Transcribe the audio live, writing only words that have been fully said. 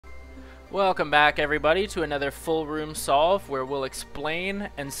Welcome back everybody to another full room solve where we'll explain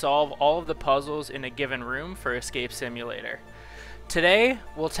and solve all of the puzzles in a given room for Escape Simulator. Today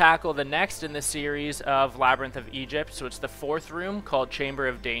we'll tackle the next in the series of Labyrinth of Egypt, so it's the fourth room called Chamber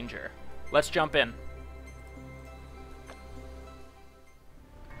of Danger. Let's jump in.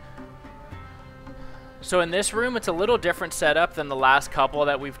 So in this room, it's a little different setup than the last couple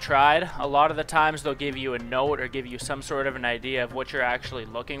that we've tried. A lot of the times they'll give you a note or give you some sort of an idea of what you're actually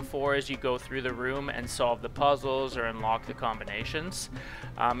looking for as you go through the room and solve the puzzles or unlock the combinations.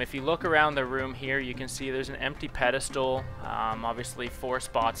 If you look around the room here, you can see there's an empty pedestal, obviously 4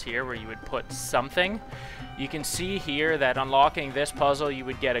 spots here where you would put something. You can see here that unlocking this puzzle, you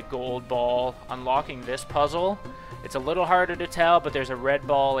would get a gold ball. Unlocking this puzzle, it's a little harder to tell, but there's a red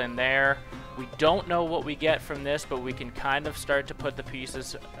ball in there. We don't know what we get from this, but we can kind of start to put the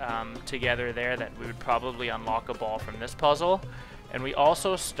pieces together there that we would probably unlock a ball from this puzzle. And we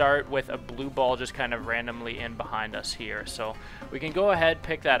also start with a blue ball just kind of randomly in behind us here. So we can go ahead,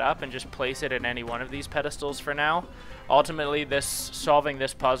 pick that up, and just place it in any one of these pedestals for now. Ultimately, solving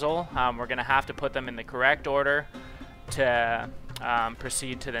this puzzle, we're going to have to put them in the correct order to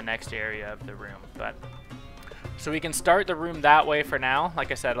proceed to the next area of the room. So we can start the room that way for now. Like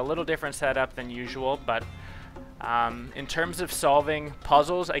I said, a little different setup than usual, but in terms of solving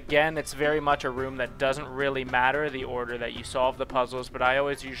puzzles, again, it's very much a room that doesn't really matter the order that you solve the puzzles, but I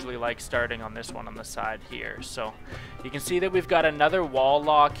always usually like starting on this one on the side here. So you can see that we've got another wall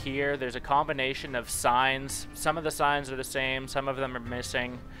lock here. There's a combination of signs. Some of the signs are the same, some of them are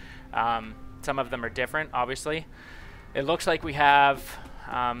missing, some of them are different, obviously. It looks like we have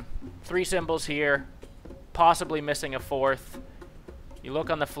 3 symbols here, possibly missing a 4th. You look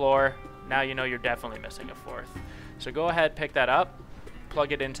on the floor, now you know you're definitely missing a 4th. So go ahead, pick that up,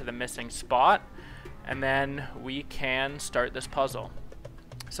 plug it into the missing spot, and then we can start this puzzle.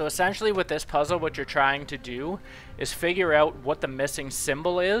 So essentially with this puzzle, what you're trying to do is figure out what the missing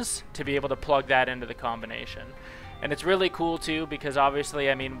symbol is to be able to plug that into the combination. And it's really cool too, because obviously,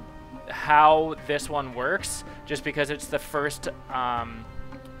 I mean, how this one works, just because it's the first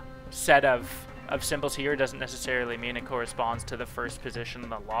set of symbols here doesn't necessarily mean it corresponds to the first position in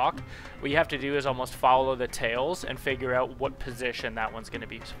the lock. What you have to do is almost follow the tails and figure out what position that one's going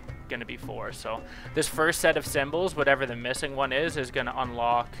to be for. So this first set of symbols, whatever the missing one is going to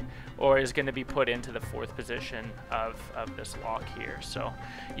unlock or is going to be put into the 4th position of this lock here. So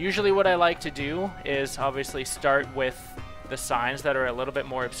usually what I like to do is obviously start with the signs that are a little bit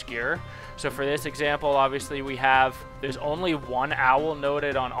more obscure. So for this example, obviously there's only 1 owl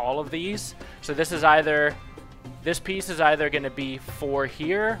noted on all of these. So this piece is either going to be for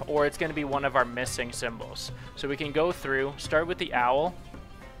here or it's going to be one of our missing symbols. So we can go through, start with the owl.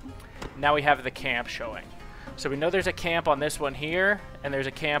 Now we have the camp showing. So we know there's a camp on this one here and there's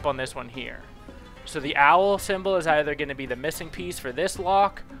a camp on this one here. So the owl symbol is either going to be the missing piece for this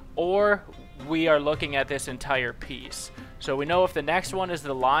lock, or we are looking at this entire piece. So we know if the next one is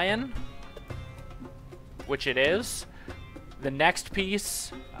the lion, which it is, the next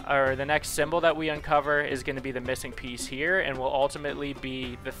piece or the next symbol that we uncover is going to be the missing piece here, and will ultimately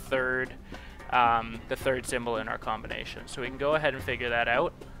be the third symbol in our combination. So we can go ahead and figure that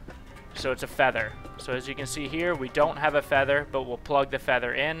out. So it's a feather. So as you can see here, we don't have a feather, but we'll plug the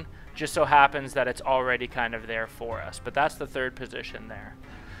feather in. Just so happens that it's already kind of there for us, but that's the 3rd position there.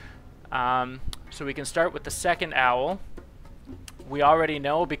 So we can start with the second owl. We already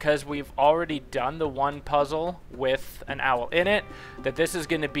know, because we've already done the one puzzle with an owl in it, that this is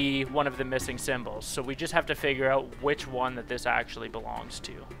going to be one of the missing symbols. So we just have to figure out which one that this actually belongs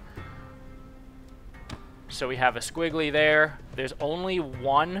to. So we have a squiggly there. There's only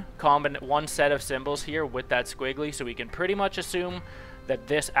one set of symbols here with that squiggly, so we can pretty much assume that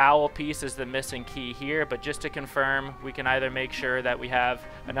this owl piece is the missing key here. But just to confirm, we can either make sure that we have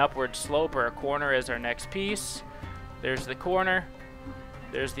an upward slope or a corner as our next piece. There's the corner,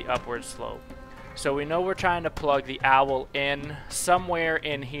 there's the upward slope. So we know we're trying to plug the owl in somewhere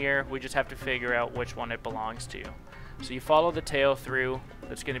in here. We just have to figure out which one it belongs to. So you follow the tail through.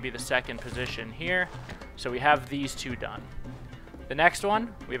 That's going to be the 2nd position here. So we have these 2 done. The next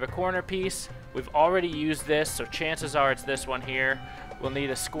one, we have a corner piece. We've already used this, so chances are it's this one here. We'll need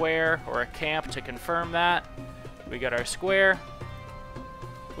a square or a camp to confirm that. We got our square.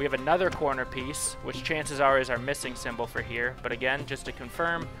 We have another corner piece, which chances are is our missing symbol for here. But again, just to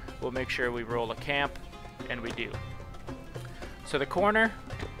confirm, we'll make sure we roll a camp, and we do. So the corner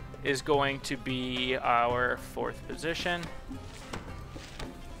is going to be our 4th position.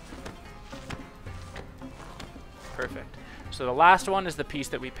 Perfect. So the last one is the piece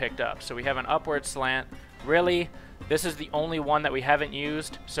that we picked up. So we have an upward slant. Really, This is the only one that we haven't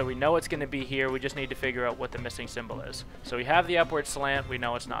used, so we know it's going to be here. We just need to figure out what the missing symbol is. So we have the upward slant. We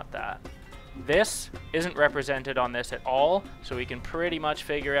know it's not that. This isn't represented on this at all, so we can pretty much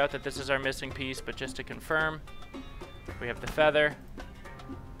figure out that this is our missing piece, but just to confirm, we have the feather,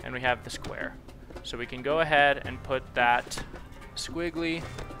 and we have the square. So we can go ahead and put that squiggly,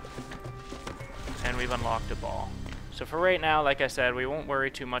 and we've unlocked a ball. So for right now, like I said, we won't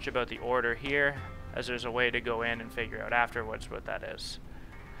worry too much about the order here, as there's a way to go in and figure out afterwards what that is.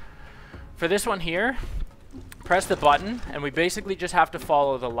 For this one here, press the button, and we basically just have to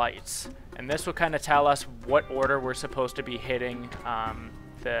follow the lights. And this will kind of tell us what order we're supposed to be hitting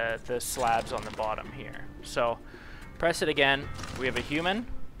the slabs on the bottom here. So press it again. We have a human,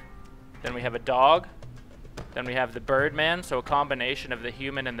 then we have a dog, then we have the Birdman, so a combination of the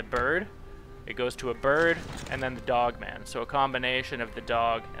human and the bird. It goes to a bird, and then the Dogman, so a combination of the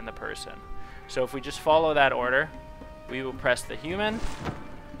dog and the person. So if we just follow that order, we will press the human,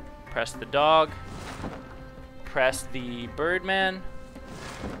 press the dog, press the Birdman,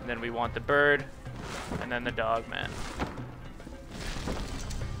 and then we want the bird, and then the Dogman.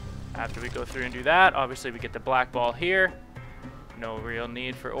 After we go through and do that, obviously we get the black ball here. No real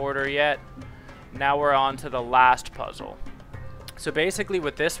need for order yet. Now we're on to the last puzzle. So basically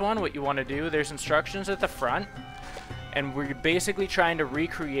with this one, what you want to do, there's instructions at the front, and we're basically trying to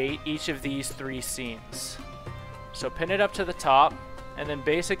recreate each of these 3 scenes. So pin it up to the top, and then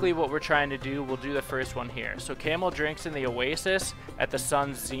basically what we're trying to do, we'll do the first one here. So Camel drinks in the oasis at the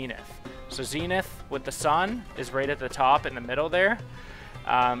sun's zenith. So zenith with the sun is right at the top in the middle there.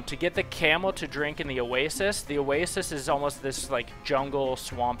 To get the camel to drink in the oasis is almost this like jungle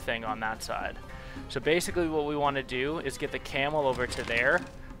swamp thing on that side. So basically what we want to do is get the camel over to there.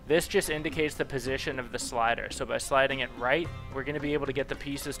 This just indicates the position of the slider. So by sliding it right, we're going to be able to get the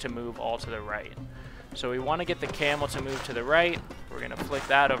pieces to move all to the right. So we want to get the camel to move to the right. We're going to flick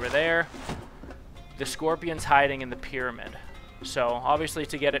that over there. The scorpion's hiding in the pyramid. So obviously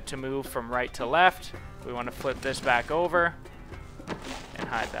to get it to move from right to left, we want to flip this back over and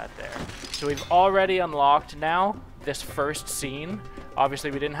hide that there. So we've already unlocked now this first scene.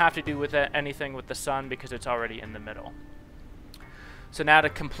 Obviously we didn't have to do with anything with the sun because it's already in the middle. So now to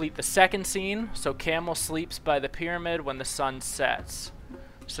complete the second scene, so Camel sleeps by the pyramid when the sun sets.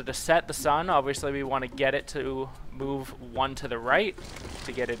 So to set the sun, obviously we want to get it to move 1 to the right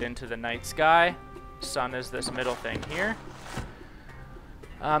to get it into the night sky. Sun is this middle thing here.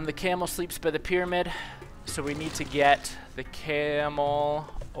 The camel sleeps by the pyramid, so we need to get the camel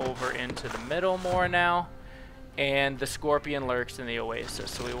over into the middle more now. And the scorpion lurks in the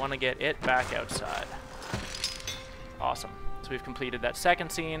oasis, so we want to get it back outside. Awesome. So we've completed that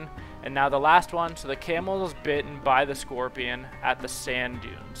second scene, and now the last one. So the camel is bitten by the scorpion at the sand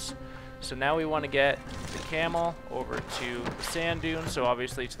dunes. So now we want to get the camel over to the sand dunes, so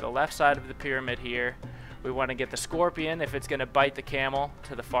obviously to the left side of the pyramid here. We want to get the scorpion, if it's going to bite the camel,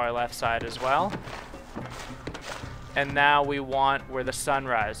 to the far left side as well. And now we want where the sun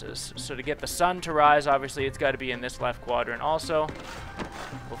rises. So to get the sun to rise, obviously it's got to be in this left quadrant also.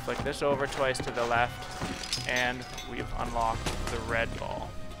 We'll flick this over twice to the left, and we've unlocked the red ball.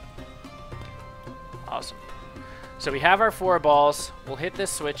 Awesome. So we have our 4 balls. We'll hit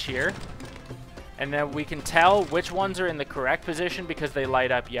this switch here, and then we can tell which ones are in the correct position because they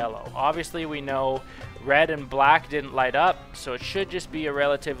light up yellow. Obviously we know red and black didn't light up, so it should just be a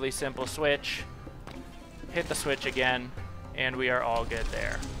relatively simple switch. Hit the switch again, and we are all good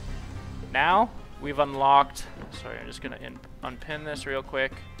there. Now we've unlocked, sorry, I'm just gonna unpin this real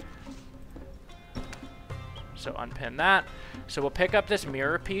quick. So unpin that. So we'll pick up this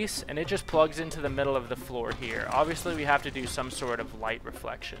mirror piece, and it just plugs into the middle of the floor here. Obviously we have to do some sort of light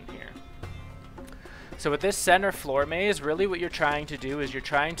reflection here. So with this center floor maze, really what you're trying to do is you're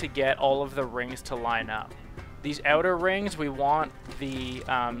trying to get all of the rings to line up. These outer rings, we want the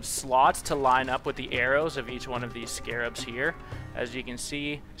slots to line up with the arrows of each one of these scarabs here. As you can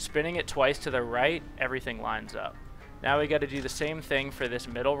see, spinning it twice to the right, everything lines up. Now we got to do the same thing for this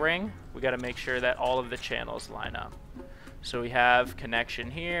middle ring. We got to make sure that all of the channels line up. So we have connection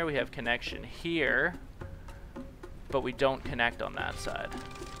here, we have connection here, but we don't connect on that side.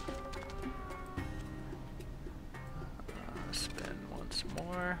 Spin once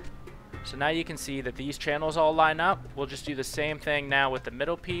more. So now you can see that these channels all line up. We'll just do the same thing now with the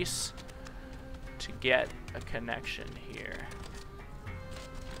middle piece to get a connection here.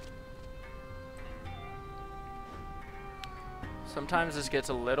 Sometimes this gets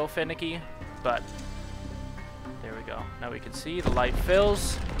a little finicky, but there we go. Now we can see the light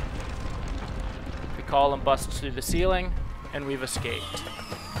fills. The column busts through the ceiling, and we've escaped.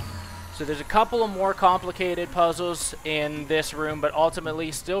 So So there's a couple of more complicated puzzles in this room, but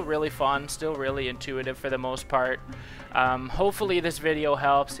ultimately still really fun, still really intuitive for the most part. Hopefully this video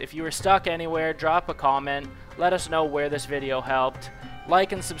helps. If you were stuck anywhere, drop a comment. Let us know where this video helped.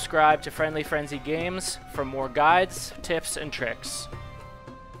 Like and subscribe to Friendly Frenzy Games for more guides, tips, and tricks.